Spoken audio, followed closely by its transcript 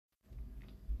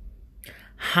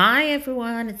Hi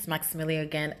everyone, it's Maximilia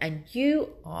again, and you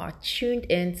are tuned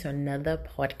in to another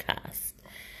podcast.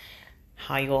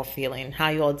 How you all feeling? How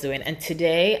you all doing? And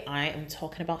today I am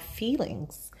talking about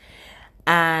feelings.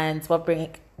 And what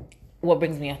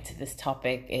brings me up to this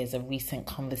topic is a recent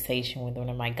conversation with one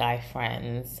of my guy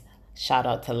friends. Shout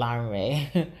out to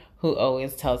Larry, who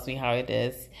always tells me how it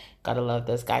is. Gotta love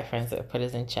those guy friends that put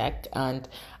us in check. And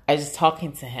I was just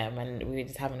talking to him, and we were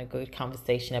just having a good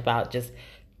conversation about just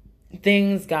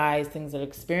things that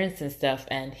experienced and stuff.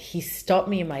 And he stopped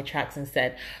me in my tracks and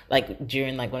said, like,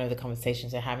 during like one of the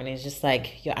conversations we're having, he's just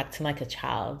like, you're acting like a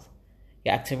child.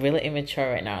 You're acting really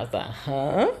immature right now. I was like,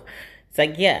 huh? It's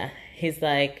like, yeah. He's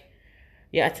like,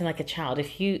 you're acting like a child.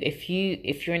 If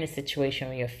you're in a situation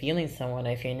where you're feeling someone,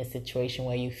 or if you're in a situation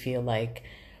where you feel like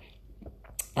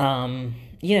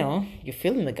you're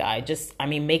feeling the guy, just, I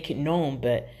mean, make it known,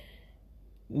 but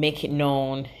make it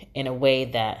known in a way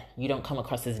that you don't come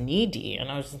across as needy. And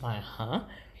I was just like, huh?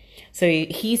 So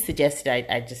he suggested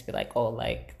I just be like, oh,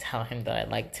 like, tell him that I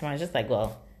liked him. I was just like,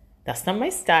 well, that's not my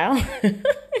style.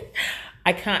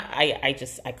 I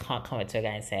can't come up to a guy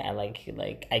and say I like you.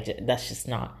 Like, that's just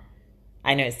not.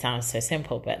 I know it sounds so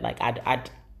simple, but like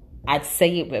I'd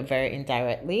say it, but very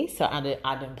indirectly. So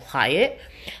I'd imply it.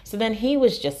 So then he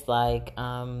was just like,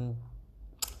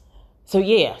 so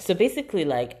yeah, so basically,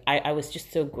 like, I was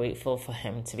just so grateful for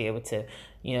him to be able to,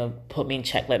 put me in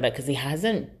check like that, because he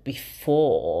hasn't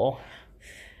before,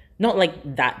 not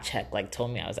like that check, like,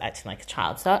 told me I was acting like a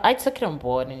child. So I took it on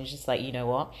board, and it's just like, you know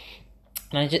what?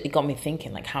 And it got me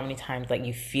thinking, like, how many times, like,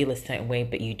 you feel a certain way,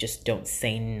 but you just don't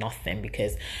say nothing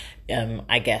because,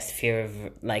 I guess fear of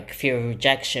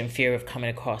rejection, fear of coming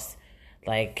across,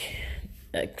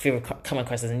 fear of coming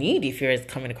across as needy, fear of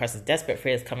coming across as desperate,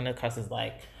 fear of coming across as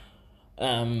like,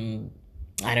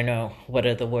 I don't know what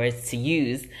are the words to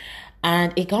use.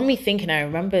 And it got me thinking. I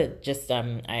remember just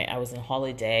I was on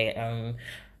holiday,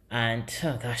 and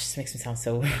oh gosh, this makes me sound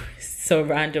so so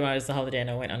random. I was on holiday and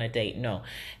I went on a date. No,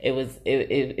 it was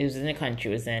in a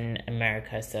country. It was in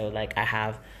America. So like, I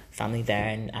have family there,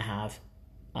 and I have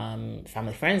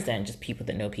family friends there, and just people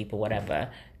that know people, whatever.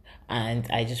 And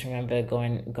I just remember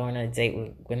going on a date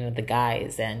with one of the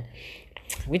guys, and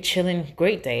we're chilling,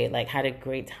 great day, like, had a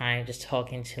great time, just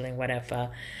talking, chilling,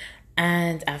 whatever.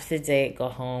 And after the date, go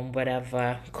home,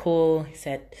 whatever, cool. He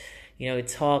said, we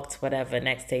talked, whatever.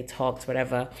 Next day, talked,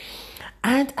 whatever.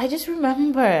 And I just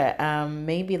remember,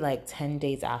 maybe like 10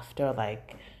 days after,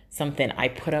 like, something, I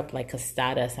put up like a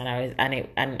status, and I was,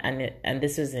 and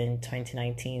this was in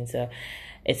 2019. So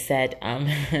it said,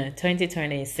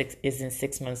 2026 is in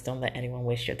 6 months. Don't let anyone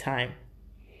waste your time.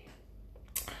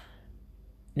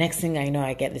 Next thing I know,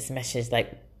 I get this message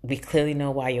like, we clearly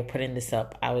know why you're putting this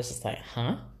up. I was just like,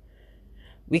 huh?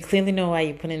 We clearly know why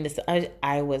you're putting this up.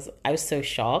 I was so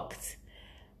shocked.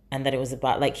 And that it was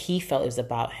about, like, he felt it was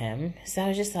about him. So I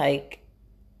was just like,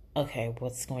 okay,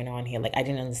 what's going on here? Like, I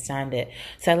didn't understand it.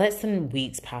 So I let some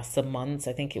weeks pass, some months.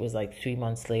 I think it was like 3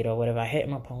 months later or whatever. I hit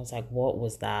him up and was like, what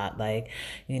was that? Like,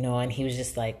 and he was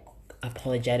just like,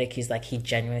 apologetic. He's like, he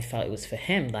genuinely felt it was for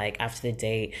him. Like, after the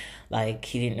date, like,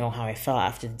 he didn't know how I felt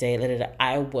after the date.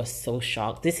 I was so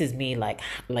shocked. This is me, like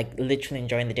literally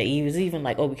enjoying the day. He was even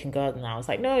like, oh, we can go out now. I was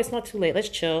like, no, it's not too late, let's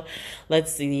chill,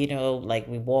 let's, like,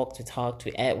 we walked, we talked,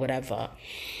 we ate, whatever.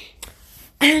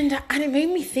 And it made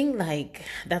me think, like,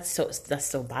 that's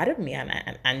so bad of me.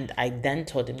 And I then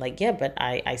told him, like, yeah, but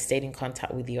I stayed in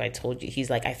contact with you, I told you. He's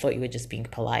like, I thought you were just being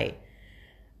polite.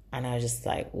 And I was just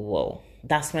like, whoa.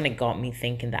 That's when it got me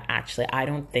thinking that actually, I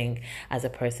don't think as a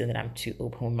person that I'm too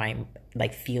open with my,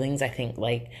 like, feelings. I think,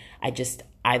 like, I just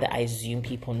either I assume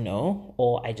people know,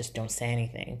 or I just don't say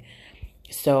anything.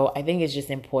 So I think it's just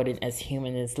important as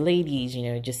humans, as ladies,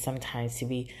 just sometimes to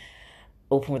be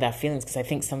open with our feelings. Because I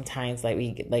think sometimes, like,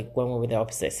 when we're with the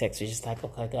opposite sex, we're just like,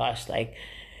 oh my gosh, like,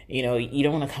 you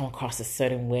don't want to come across a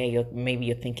certain way. Maybe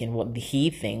you're thinking what he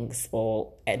thinks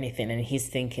or anything, and he's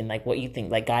thinking like what you think.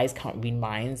 Like, guys can't read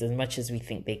minds as much as we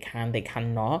think they can. They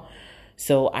cannot.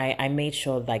 So I made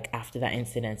sure, like, after that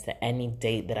incident, that any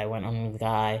date that I went on with a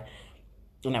guy,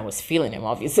 and I was feeling him,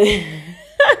 obviously,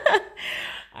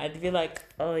 I'd be like,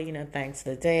 oh, thanks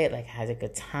for the date. Like, I had a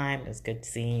good time. It was good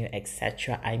seeing you,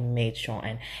 etc. I made sure,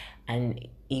 and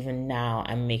even now,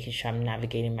 I'm making sure I'm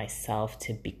navigating myself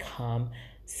to become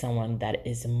someone that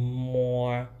is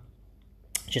more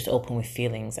just open with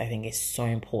feelings. I think it's so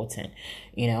important,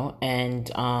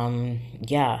 and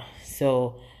yeah,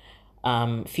 so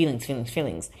feelings.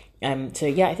 So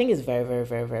yeah, I think it's very, very,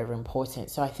 very, very important.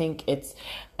 So I think it's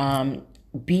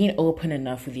being open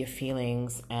enough with your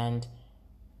feelings, and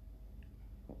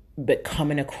but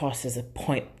coming across as a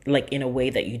point, like in a way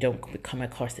that you don't come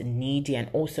across needy, and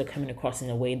also coming across in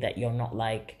a way that you're not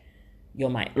like,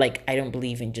 like, I don't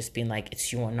believe in just being like,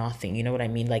 it's you or nothing. You know what I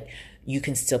mean? Like, you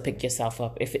can still pick yourself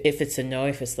up. If it's a no,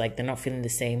 if it's like they're not feeling the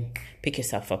same, pick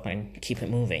yourself up and keep it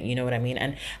moving. You know what I mean?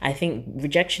 And I think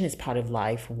rejection is part of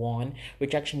life. One,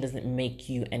 rejection doesn't make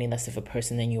you any less of a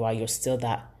person than you are. You're still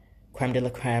that creme de la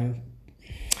creme,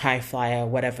 high flyer,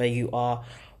 whatever you are,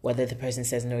 whether the person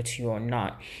says no to you or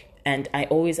not. And I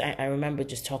remember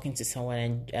just talking to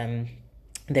someone, and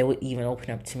they would even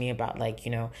open up to me about, like,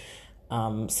 you know,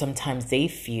 sometimes they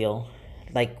feel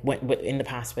like when in the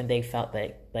past, when they felt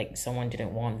like someone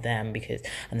didn't want them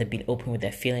and they've been open with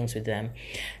their feelings with them.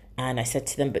 And I said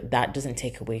to them, but that doesn't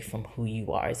take away from who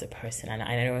you are as a person. And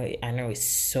I know it's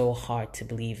so hard to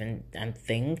believe and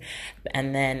think.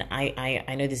 And then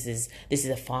I know this is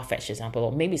a far-fetched example,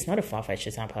 or maybe it's not a far-fetched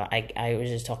example. I was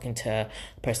just talking to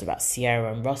a person about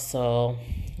Ciara and Russell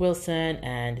Wilson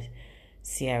and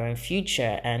Ciara and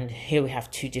Future, and here we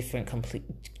have two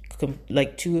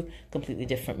completely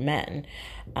different men.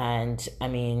 And I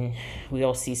mean, we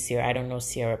all see Ciara. I don't know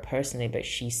Ciara personally, but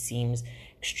she seems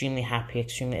extremely happy,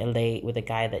 extremely elate with a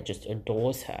guy that just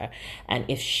adores her. And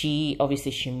if she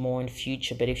mourned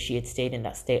Future, but if she had stayed in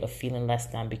that state of feeling less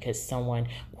than because someone,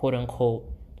 quote unquote,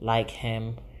 like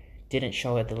him, didn't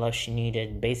show her the love she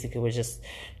needed, basically was just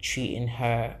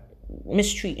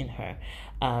mistreating her,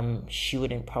 she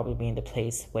wouldn't probably be in the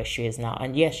place where she is now.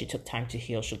 And yes, she took time to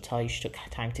heal. She'll tell you she took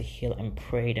time to heal and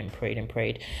prayed and prayed and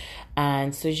prayed.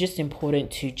 And so it's just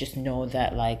important to just know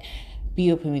that, like,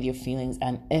 be open with your feelings.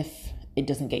 And if it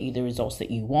doesn't get you the results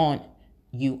that you want,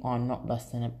 you are no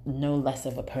less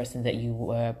of a person that you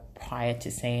were prior to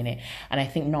saying it. And I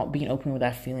think not being open with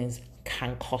our feelings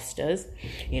can cost us.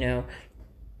 You know,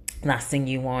 last thing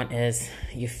you want is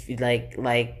you feel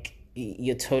like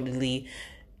you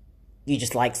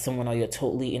just like someone, or you're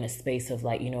totally in a space of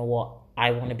like, you know what,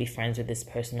 I want to be friends with this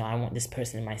person, or I want this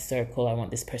person in my circle, I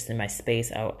want this person in my space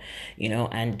out, you know,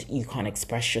 and you can't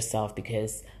express yourself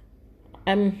because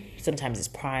sometimes it's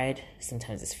pride,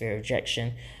 sometimes it's fear of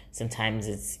rejection, sometimes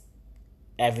it's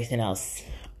everything else,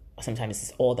 sometimes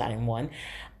it's all that in one.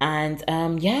 And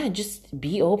just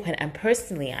be open. And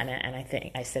personally, and I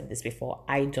think I said this before,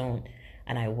 I don't,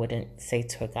 and I wouldn't say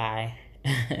to a guy,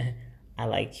 I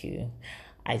like you.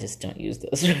 I just don't use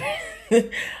those words. I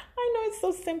know it's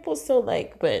so simple,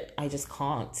 but I just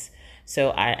can't.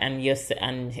 So I'm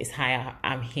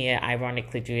here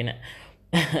ironically doing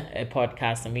a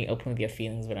podcast and being open with your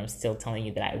feelings, but I'm still telling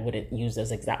you that I wouldn't use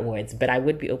those exact words, but I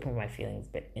would be open with my feelings,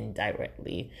 but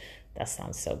indirectly. That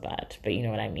sounds so bad, but you know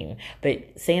what I mean.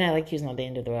 But saying I like you is not the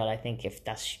end of the world. I think if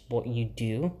that's what you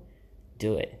do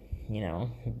it. You know,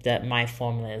 that my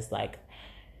formula is like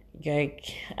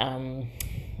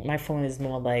my phone is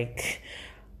more like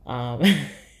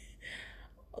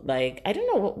like I don't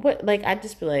know what like I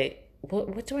just be like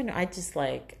what do I know, I just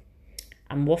like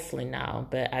I'm waffling now,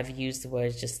 but I've used the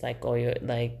words just like, oh, you're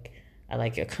like, I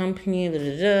like your company,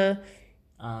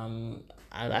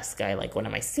 I'll ask guy like, when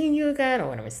am I seeing you again, or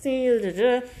when am I seeing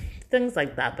you, things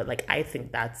like that. But like, I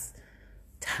think that's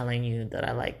telling you that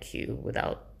I like you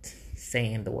without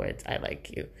saying the words I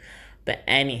like you. But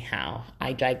anyhow,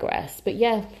 I digress. But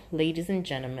yeah, ladies and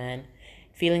gentlemen,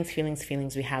 feelings,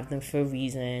 we have them for a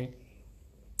reason.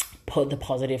 Put the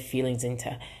positive feelings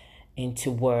into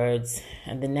words,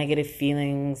 and the negative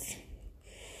feelings,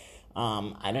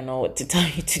 I don't know what to tell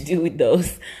you to do with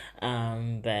those.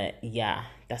 But yeah,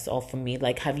 that's all for me.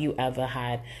 Like, have you ever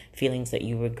had feelings that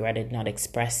you regretted not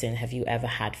expressing? Have you ever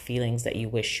had feelings that you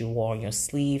wish you wore on your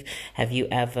sleeve? Have you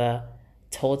ever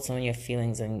told someone your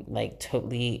feelings and it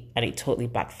totally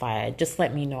backfired? Just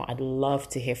let me know. I'd love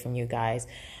to hear from you guys.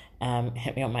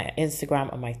 Hit me on my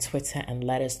Instagram, on my Twitter, and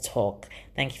let us talk.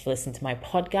 Thank you for listening to my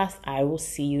podcast. I will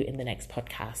see you in the next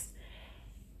podcast.